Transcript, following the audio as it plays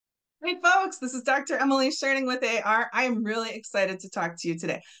Hey folks, this is Dr. Emily Sheridan with AR. I am really excited to talk to you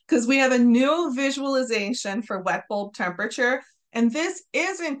today because we have a new visualization for wet bulb temperature. And this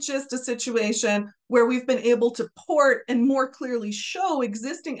isn't just a situation where we've been able to port and more clearly show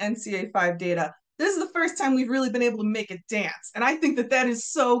existing NCA5 data. This is the first time we've really been able to make it dance. And I think that that is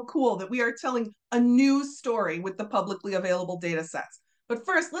so cool that we are telling a new story with the publicly available data sets. But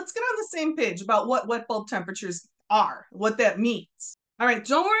first, let's get on the same page about what wet bulb temperatures are, what that means. All right,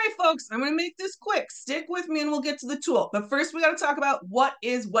 don't worry, folks. I'm going to make this quick. Stick with me and we'll get to the tool. But first, we got to talk about what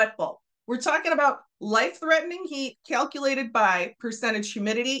is wet bulb. We're talking about life-threatening heat calculated by percentage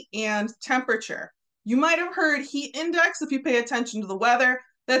humidity and temperature. You might have heard heat index if you pay attention to the weather.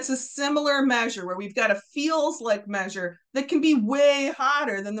 That's a similar measure where we've got a feels-like measure that can be way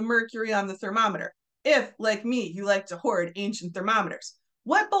hotter than the mercury on the thermometer. If, like me, you like to hoard ancient thermometers.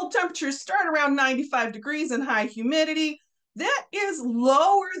 Wet bulb temperatures start around 95 degrees and high humidity. That is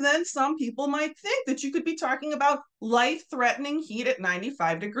lower than some people might think, that you could be talking about life-threatening heat at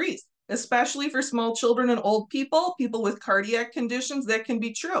 95 degrees, especially for small children and old people, people with cardiac conditions. That can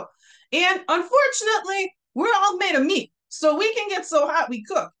be true. And unfortunately, we're all made of meat, so we can get so hot we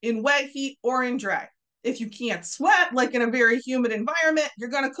cook in wet heat or in dry. If you can't sweat, like in a very humid environment, you're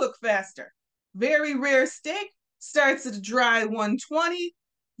going to cook faster. Very rare steak starts at a dry 120.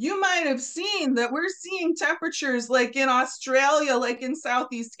 You might have seen that we're seeing temperatures like in Australia, like in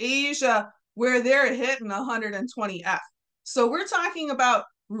Southeast Asia, where they're hitting 120 F. So we're talking about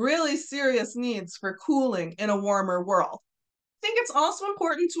really serious needs for cooling in a warmer world. I think it's also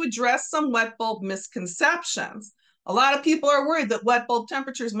important to address some wet bulb misconceptions. A lot of people are worried that wet bulb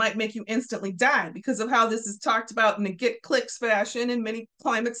temperatures might make you instantly die because of how this is talked about in a get clicks fashion in many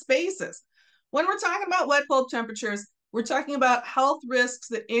climate spaces. When we're talking about wet bulb temperatures, we're talking about health risks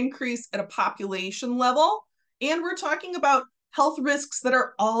that increase at a population level, and we're talking about health risks that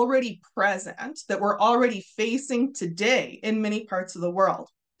are already present, that we're already facing today in many parts of the world.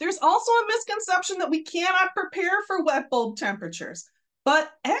 There's also a misconception that we cannot prepare for wet bulb temperatures, but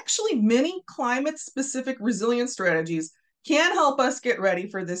actually many climate-specific resilience strategies can help us get ready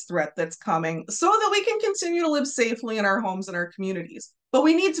for this threat that's coming so that we can continue to live safely in our homes and our communities. But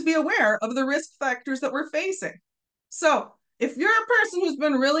we need to be aware of the risk factors that we're facing. So if you're a person who's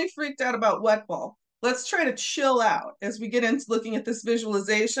been really freaked out about wet bulb, let's try to chill out as we get into looking at this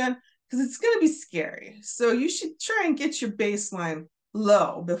visualization, because it's going to be scary. So you should try and get your baseline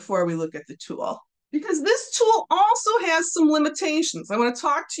low before we look at the tool, because this tool also has some limitations. I want to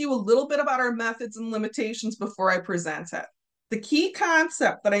talk to you a little bit about our methods and limitations before I present it. The key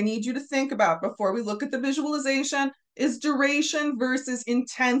concept that I need you to think about before we look at the visualization is duration versus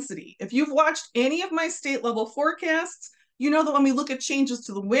intensity. If you've watched any of my state level forecasts, you know that when we look at changes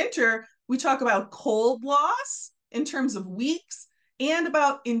to the winter, we talk about cold loss in terms of weeks and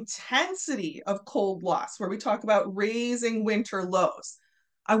about intensity of cold loss, where we talk about raising winter lows.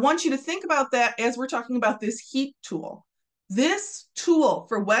 I want you to think about that as we're talking about this heat tool. This tool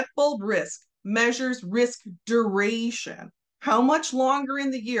for wet bulb risk measures risk duration, how much longer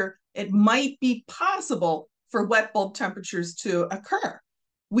in the year it might be possible for wet bulb temperatures to occur.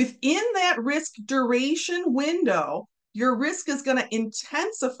 Within that risk duration window, your risk is going to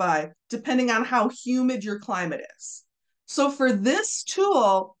intensify depending on how humid your climate is. So for this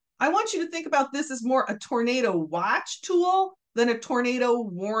tool, I want you to think about this as more a tornado watch tool than a tornado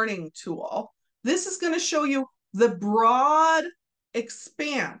warning tool. This is going to show you the broad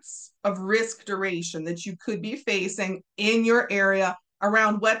expanse of risk duration that you could be facing in your area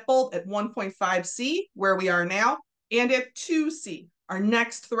around wet bulb at 1.5 C, where we are now, and at 2 C, our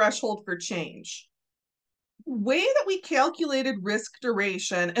next threshold for change. The way that we calculated risk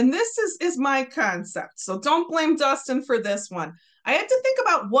duration, and this is my concept, so don't blame Dustin for this one. I had to think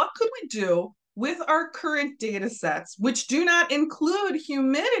about what could we do with our current data sets, which do not include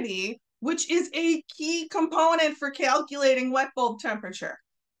humidity, which is a key component for calculating wet bulb temperature.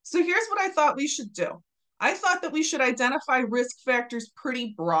 So here's what I thought we should do. I thought that we should identify risk factors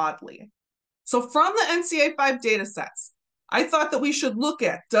pretty broadly. So from the NCA5 data sets, I thought that we should look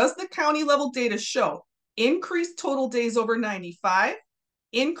at, does the county level data show increased total days over 95,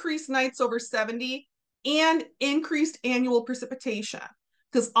 increased nights over 70, and increased annual precipitation?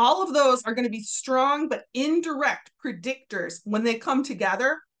 Because all of those are going to be strong but indirect predictors when they come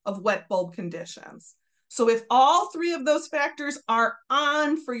together of wet bulb conditions. So if all three of those factors are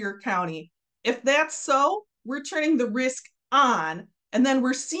on for your county, if that's so, we're turning the risk on, and then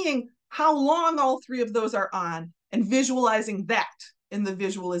we're seeing how long all three of those are on and visualizing that in the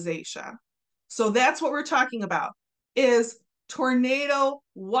visualization. So that's what we're talking about, is tornado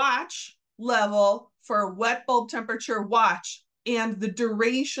watch level for wet bulb temperature watch and the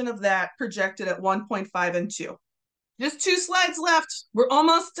duration of that projected at 1.5 and 2. Just 2 slides left. We're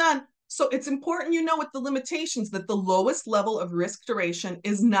almost done. So it's important you know with the limitations that the lowest level of risk duration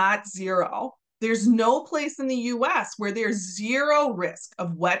is not 0. There's no place in the US where there's 0 risk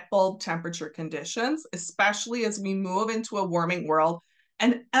of wet bulb temperature conditions, especially as we move into a warming world.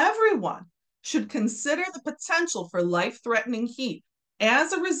 And everyone should consider the potential for life-threatening heat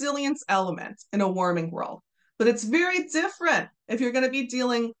as a resilience element in a warming world. But it's very different if you're going to be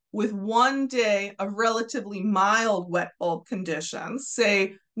dealing with one day of relatively mild wet bulb conditions,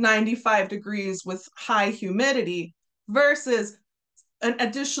 say 95 degrees with high humidity, versus an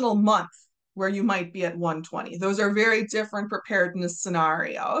additional month where you might be at 120. Those are very different preparedness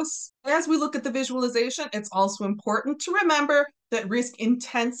scenarios. As we look at the visualization, it's also important to remember that risk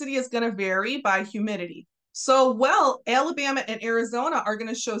intensity is going to vary by humidity. So, well, Alabama and Arizona are going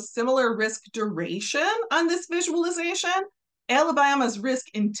to show similar risk duration on this visualization. Alabama's risk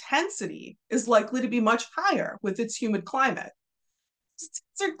intensity is likely to be much higher with its humid climate.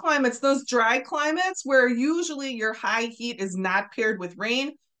 Desert climates, those dry climates where usually your high heat is not paired with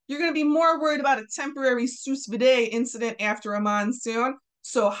rain, you're going to be more worried about a temporary sous vide incident after a monsoon.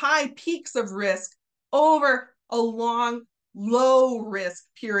 So high peaks of risk over a long, low risk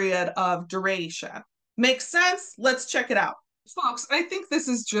period of duration. Makes sense? Let's check it out. Folks, I think this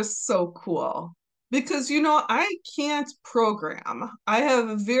is just so cool because, I can't program. I have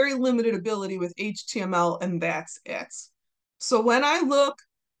a very limited ability with HTML and that's it. So when I look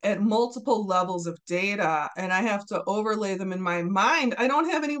at multiple levels of data and I have to overlay them in my mind, I don't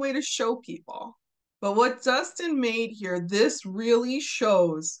have any way to show people. But what Dustin made here, this really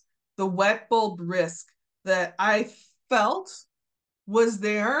shows the wet bulb risk that I felt was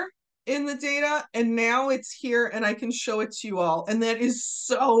there in the data, and now it's here and I can show it to you all. And that is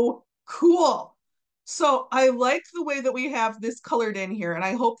so cool. So I like the way that we have this colored in here, and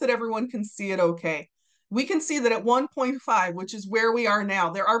I hope that everyone can see it okay. We can see that at 1.5, which is where we are now,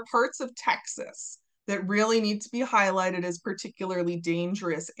 there are parts of Texas that really need to be highlighted as particularly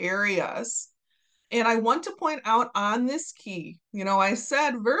dangerous areas. And I want to point out on this key, I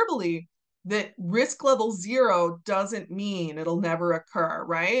said verbally that risk level 0 doesn't mean it'll never occur,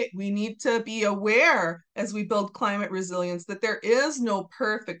 right? We need to be aware as we build climate resilience that there is no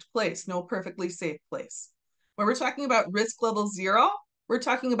perfect place, no perfectly safe place. When we're talking about risk level 0, we're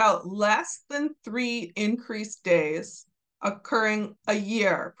talking about less than 3 increased days occurring a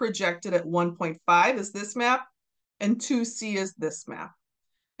year, projected at 1.5 is this map, and 2C is this map.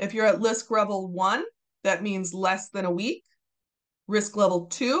 If you're at risk level 1, that means less than a week. Risk level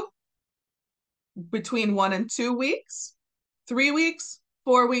 2, between 1 and 2 weeks, 3 weeks,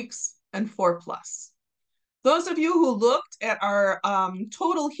 4 weeks, and 4+. Those of you who looked at our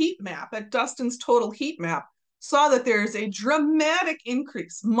total heat map, at Dustin's total heat map, saw that there's a dramatic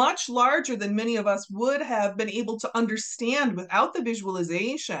increase, much larger than many of us would have been able to understand without the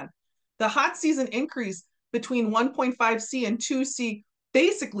visualization. The hot season increase between 1.5C and 2C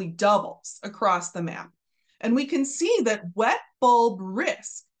basically doubles across the map. And we can see that wet bulb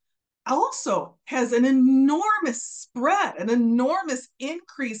risk also has an enormous spread, an enormous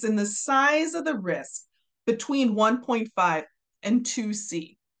increase in the size of the risk between 1.5 and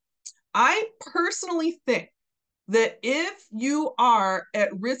 2C. I personally think that if you are at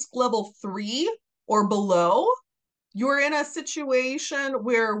risk level 3 or below, you're in a situation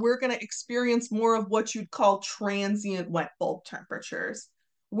where we're going to experience more of what you'd call transient wet bulb temperatures,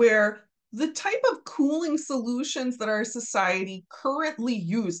 where the type of cooling solutions that our society currently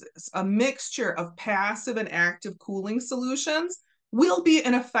uses, a mixture of passive and active cooling solutions, will be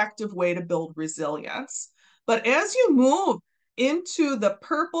an effective way to build resilience. But as you move into the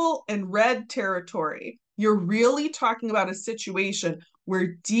purple and red territory, you're really talking about a situation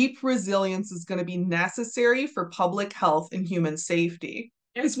where deep resilience is going to be necessary for public health and human safety.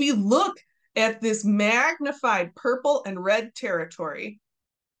 As we look at this magnified purple and red territory,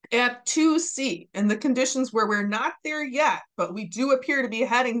 at 2C, and the conditions where we're not there yet, but we do appear to be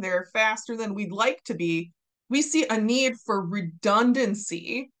heading there faster than we'd like to be, we see a need for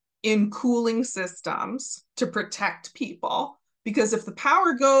redundancy in cooling systems to protect people. Because if the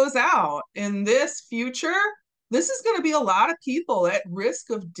power goes out in this future, this is going to be a lot of people at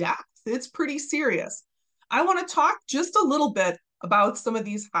risk of death. It's pretty serious. I want to talk just a little bit about some of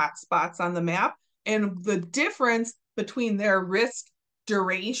these hot spots on the map and the difference between their risk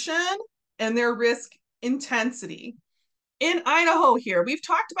duration and their risk intensity. In Idaho here, we've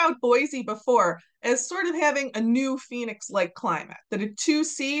talked about Boise before as sort of having a new Phoenix-like climate, that at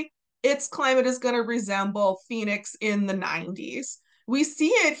 2C, its climate is going to resemble Phoenix in the 90s. We see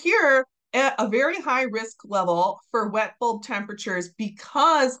it here at a very high risk level for wet bulb temperatures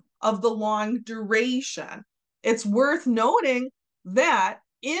because of the long duration. It's worth noting that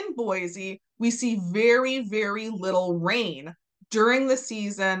in Boise, we see very, very little rain during the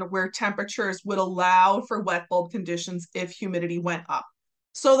season where temperatures would allow for wet bulb conditions if humidity went up.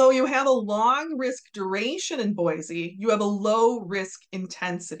 So though you have a long risk duration in Boise, you have a low risk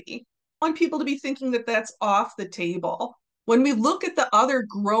intensity. I want people to be thinking that that's off the table. When we look at the other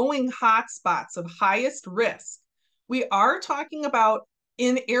growing hotspots of highest risk, we are talking about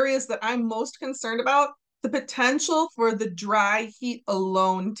in areas that I'm most concerned about, the potential for the dry heat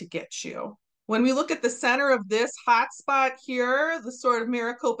alone to get you. When we look at the center of this hotspot here, the sort of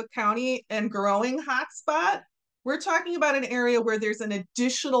Maricopa County and growing hotspot, we're talking about an area where there's an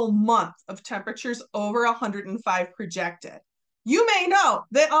additional month of temperatures over 105 projected. You may know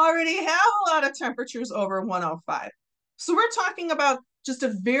they already have a lot of temperatures over 105. So we're talking about just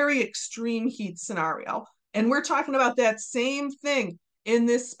a very extreme heat scenario. And we're talking about that same thing in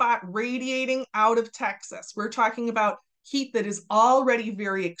this spot radiating out of Texas. We're talking about heat that is already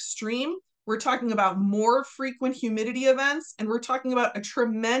very extreme. We're talking about more frequent humidity events, and we're talking about a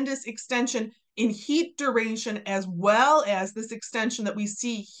tremendous extension in heat duration, as well as this extension that we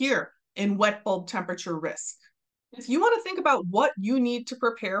see here in wet bulb temperature risk. If you want to think about what you need to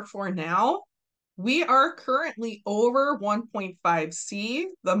prepare for now, we are currently over 1.5C.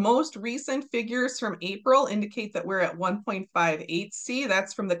 The most recent figures from April indicate that we're at 1.58C.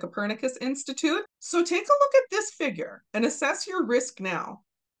 That's from the Copernicus Institute. So take a look at this figure and assess your risk now.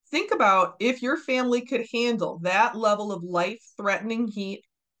 Think about if your family could handle that level of life-threatening heat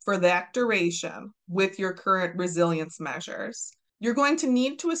for that duration with your current resilience measures. You're going to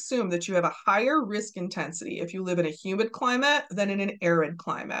need to assume that you have a higher risk intensity if you live in a humid climate than in an arid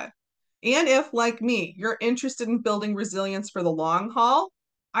climate. And if, like me, you're interested in building resilience for the long haul,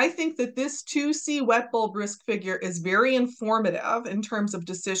 I think that this 2C wet bulb risk figure is very informative in terms of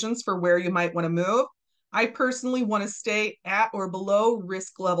decisions for where you might want to move. I personally want to stay at or below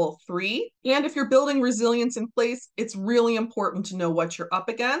risk level 3. And if you're building resilience in place, it's really important to know what you're up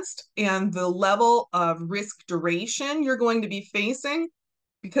against and the level of risk duration you're going to be facing,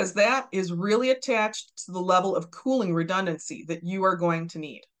 because that is really attached to the level of cooling redundancy that you are going to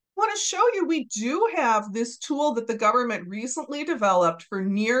need. I want to show you we do have this tool that the government recently developed for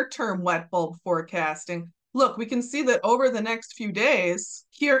near-term wet bulb forecasting. Look, we can see that over the next few days,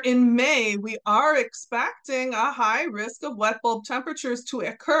 here in May, we are expecting a high risk of wet bulb temperatures to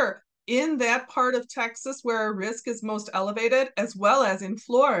occur in that part of Texas where our risk is most elevated, as well as in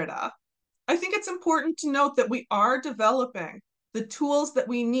Florida. I think it's important to note that we are developing the tools that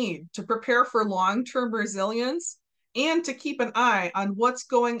we need to prepare for long-term resilience and to keep an eye on what's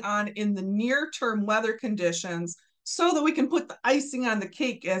going on in the near-term weather conditions so that we can put the icing on the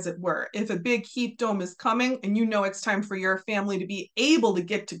cake, as it were, if a big heat dome is coming and you know it's time for your family to be able to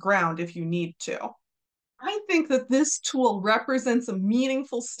get to ground if you need to. I think that this tool represents a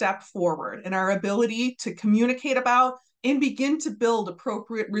meaningful step forward in our ability to communicate about and begin to build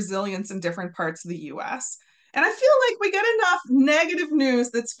appropriate resilience in different parts of the US. And I feel like we get enough negative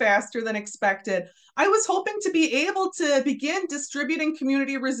news that's faster than expected. I was hoping to be able to begin distributing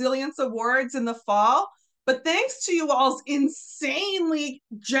community resilience awards in the fall, but thanks to you all's insanely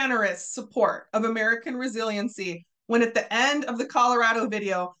generous support of American resiliency, when at the end of the Colorado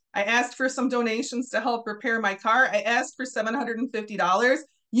video, I asked for some donations to help repair my car, I asked for $750.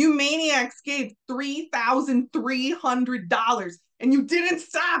 You maniacs gave $3,300, and you didn't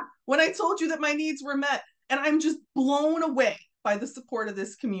stop when I told you that my needs were met. And I'm just blown away by the support of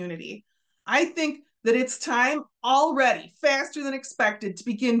this community. I think that it's time already, faster than expected, to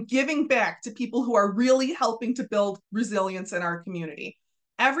begin giving back to people who are really helping to build resilience in our community.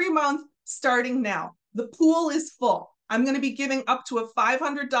 Every month, starting now, the pool is full. I'm going to be giving up to a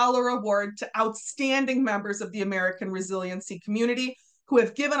 $500 award to outstanding members of the American resiliency community who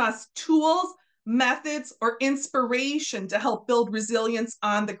have given us tools, methods, or inspiration to help build resilience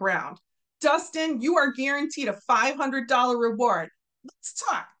on the ground. Dustin, you are guaranteed a $500 reward. Let's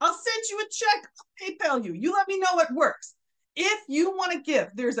talk. I'll send you a check. I'll PayPal you. You let me know it works. If you want to give,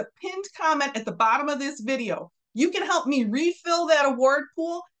 there's a pinned comment at the bottom of this video. You can help me refill that award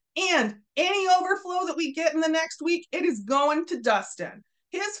pool, and any overflow that we get in the next week, it is going to Dustin.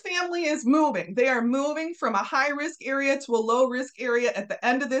 His family is moving. They are moving from a high-risk area to a low-risk area at the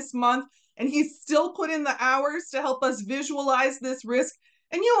end of this month, and he's still put in the hours to help us visualize this risk.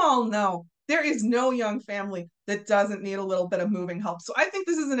 And you all know there is no young family that doesn't need a little bit of moving help. So I think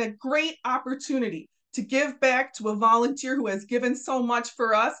this is a great opportunity to give back to a volunteer who has given so much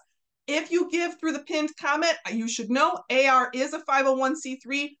for us. If you give through the pinned comment, you should know AR is a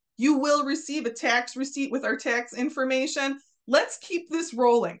 501c3. You will receive a tax receipt with our tax information. Let's keep this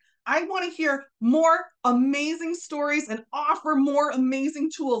rolling. I want to hear more amazing stories and offer more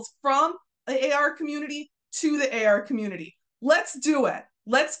amazing tools from the AR community to the AR community. Let's do it.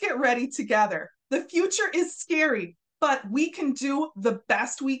 Let's get ready together. The future is scary, but we can do the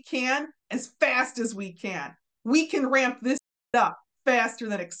best we can as fast as we can. We can ramp this up faster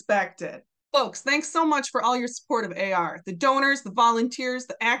than expected. Folks, thanks so much for all your support of AR. The donors, the volunteers,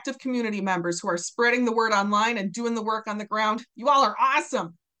 the active community members who are spreading the word online and doing the work on the ground. You all are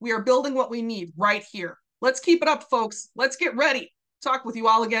awesome. We are building what we need right here. Let's keep it up, folks. Let's get ready. Talk with you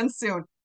all again soon.